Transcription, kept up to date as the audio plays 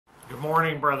Good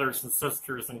morning, brothers and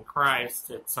sisters in Christ.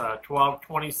 It's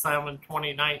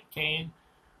 12/27/2019,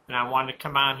 and I wanted to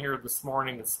come on here this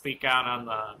morning and speak out on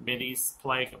the Mideast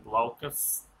Plague of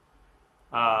Locusts.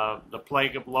 The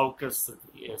Plague of Locusts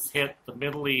has hit the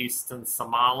Middle East and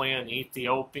Somalia and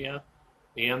Ethiopia.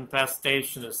 The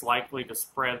infestation is likely to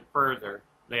spread further.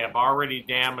 They have already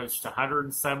damaged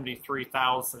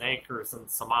 173,000 acres in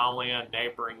Somalia and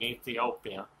neighboring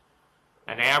Ethiopia.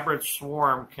 An average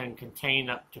swarm can contain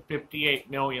up to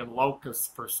 58 million locusts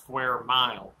per square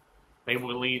mile. They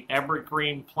will eat every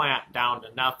green plant down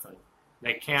to nothing.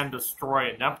 They can destroy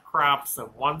enough crops in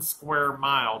 1 square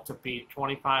mile to feed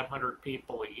 2,500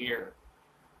 people a year.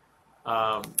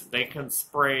 They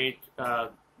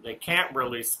can't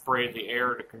really spray the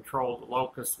air to control the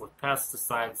locusts with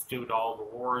pesticides due to all the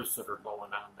wars that are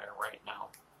going on there right now.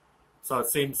 So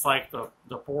it seems like the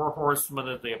 4 horsemen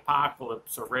of the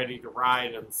apocalypse are ready to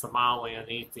ride in Somalia and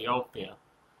Ethiopia.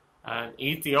 And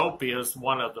Ethiopia is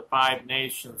one of the 5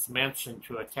 nations mentioned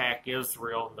to attack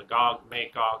Israel in the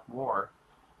Gog-Magog war.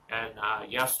 And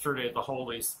yesterday the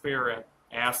Holy Spirit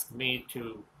asked me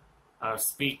to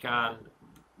speak on,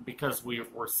 because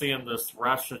we're seeing this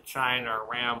Russia, China,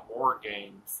 Iran war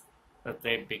games that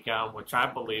they've begun, which I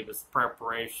believe is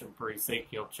preparation for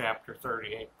Ezekiel chapter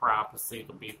 38 prophecy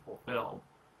to be fulfilled.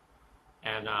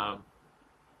 And a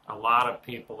lot of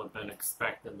people have been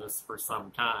expecting this for some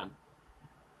time.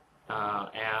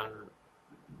 And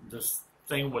this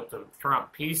thing with the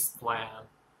Trump peace plan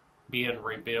being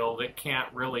rebuilt, it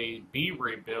can't really be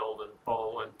rebuilt in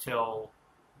full until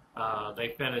they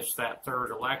finish that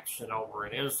 3rd election over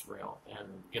in Israel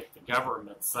and get the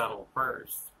government settled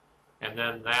first. And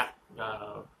then that,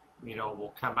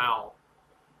 will come out.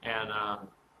 And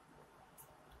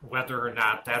whether or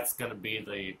not that's going to be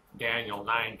the Daniel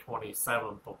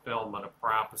 9:27 fulfillment of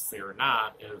prophecy or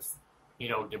not is,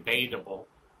 debatable.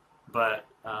 But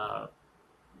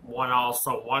one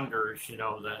also wonders,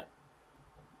 that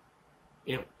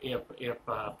if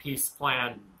a peace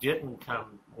plan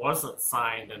wasn't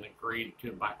signed and agreed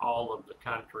to by all of the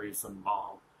countries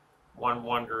involved, one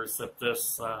wonders if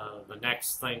the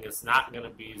next thing is not going to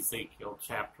be Ezekiel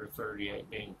chapter 38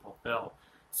 being fulfilled.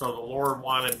 So the Lord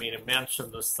wanted me to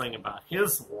mention this thing about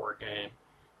his war game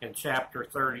in chapter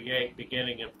 38,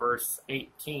 beginning in verse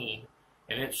 18.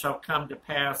 And it shall come to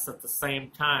pass at the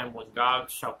same time when Gog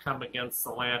shall come against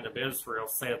the land of Israel,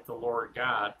 saith the Lord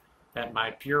God, that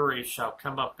my fury shall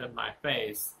come up in my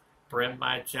face, for in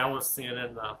my jealousy and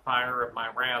in the fire of my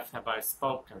wrath have I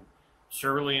spoken.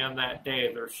 Surely in that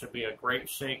day there shall be a great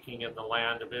shaking in the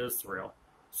land of Israel,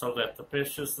 so that the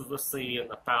fishes of the sea and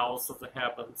the fowls of the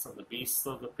heavens and the beasts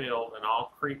of the field and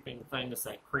all creeping things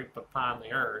that creep upon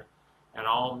the earth and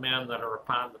all men that are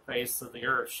upon the face of the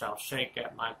earth shall shake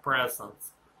at my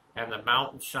presence, and the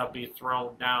mountains shall be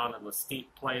thrown down, and the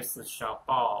steep places shall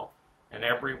fall, and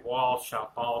every wall shall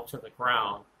fall to the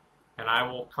ground. And I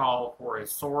will call for a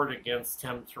sword against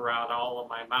him throughout all of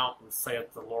my mountains,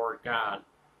 saith the Lord God.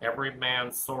 Every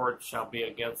man's sword shall be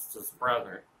against his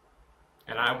brother.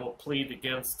 And I will plead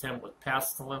against him with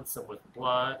pestilence and with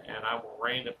blood, and I will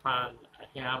rain upon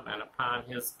him and upon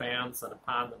his bands and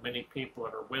upon the many people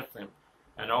that are with him,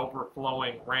 an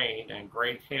overflowing rain and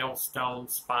great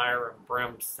hailstones, fire, and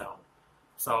brimstone.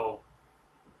 So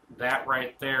that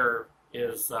right there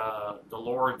is the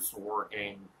Lord's war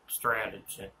game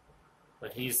strategy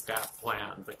that he's got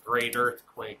planned. The great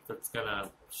earthquake that's going to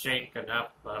shake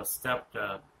enough stuff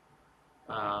to,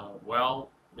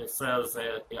 it says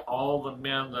that all the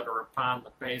men that are upon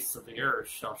the face of the earth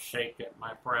shall shake at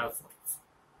my presence.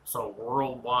 So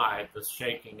worldwide, the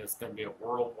shaking is going to be a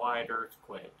worldwide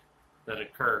earthquake that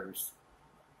occurs.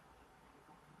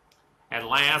 And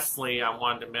lastly, I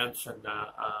wanted to mention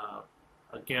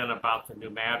again about the New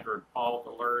Madrid fault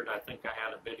alert. I think I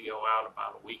had a video out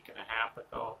about a week and a half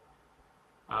ago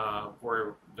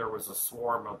where there was a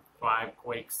swarm of 5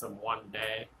 quakes in one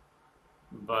day.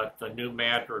 But the New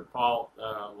Madrid fault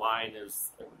line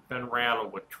has been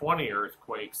rattled with 20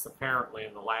 earthquakes apparently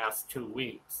in the last 2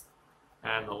 weeks.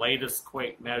 And the latest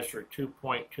quake measured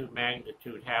 2.2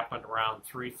 magnitude happened around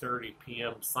 3:30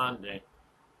 p.m. Sunday.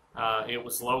 It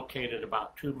was located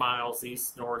about 2 miles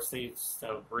east-northeast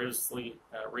of Ridgely,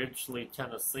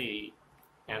 Tennessee,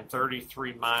 and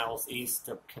 33 miles east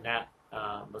of Kennett,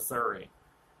 Missouri.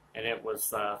 And it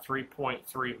was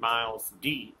 3.3 miles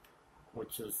deep,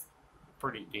 which is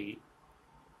pretty deep.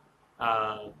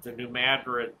 The New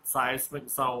Madrid seismic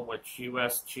zone, which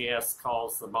USGS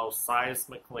calls the most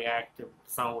seismically active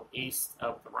zone east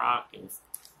of the Rockies.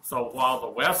 So while the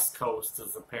West Coast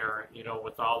is apparent,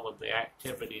 with all of the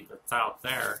activity that's out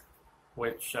there,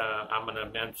 which I'm going to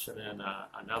mention in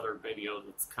another video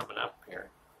that's coming up here.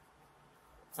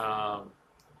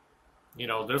 You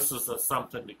know, this is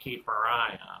something to keep our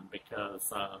eye on,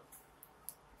 because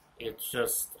it's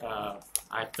just,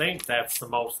 I think that's the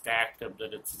most active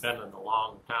that it's been in a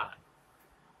long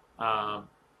time.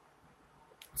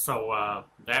 So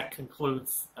that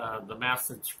concludes the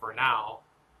message for now,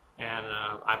 and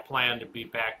I plan to be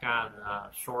back on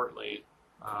shortly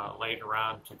later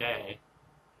on today.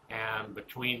 And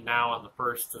between now and the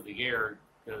first of the year,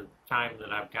 the time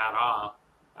that I've got off,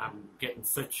 I'm getting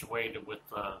situated with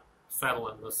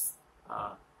settling this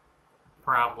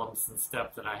problems and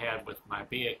stuff that I had with my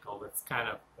vehicle that's kind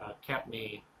of kept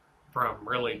me from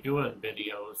really doing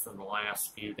videos in the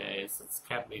last few days. It's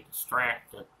kept me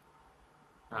distracted,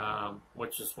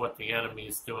 which is what the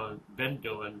enemy's been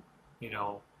doing, you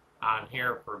know, on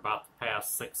here for about the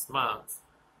past 6 months.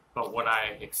 But what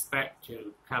I expect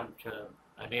to come to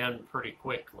an end pretty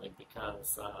quickly,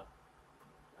 because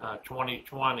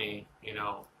 2020, you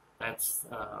know, that's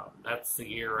the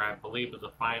year, I believe, of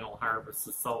the final harvest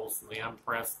of souls and the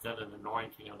unprecedented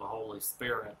anointing of the Holy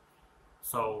Spirit.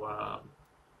 So,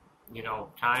 you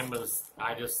know, time is,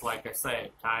 like I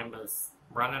say, time is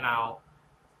running out,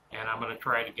 and I'm going to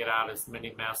try to get out as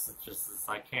many messages as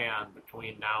I can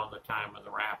between now and the time of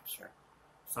the rapture.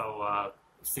 So,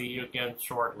 see you again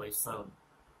shortly soon.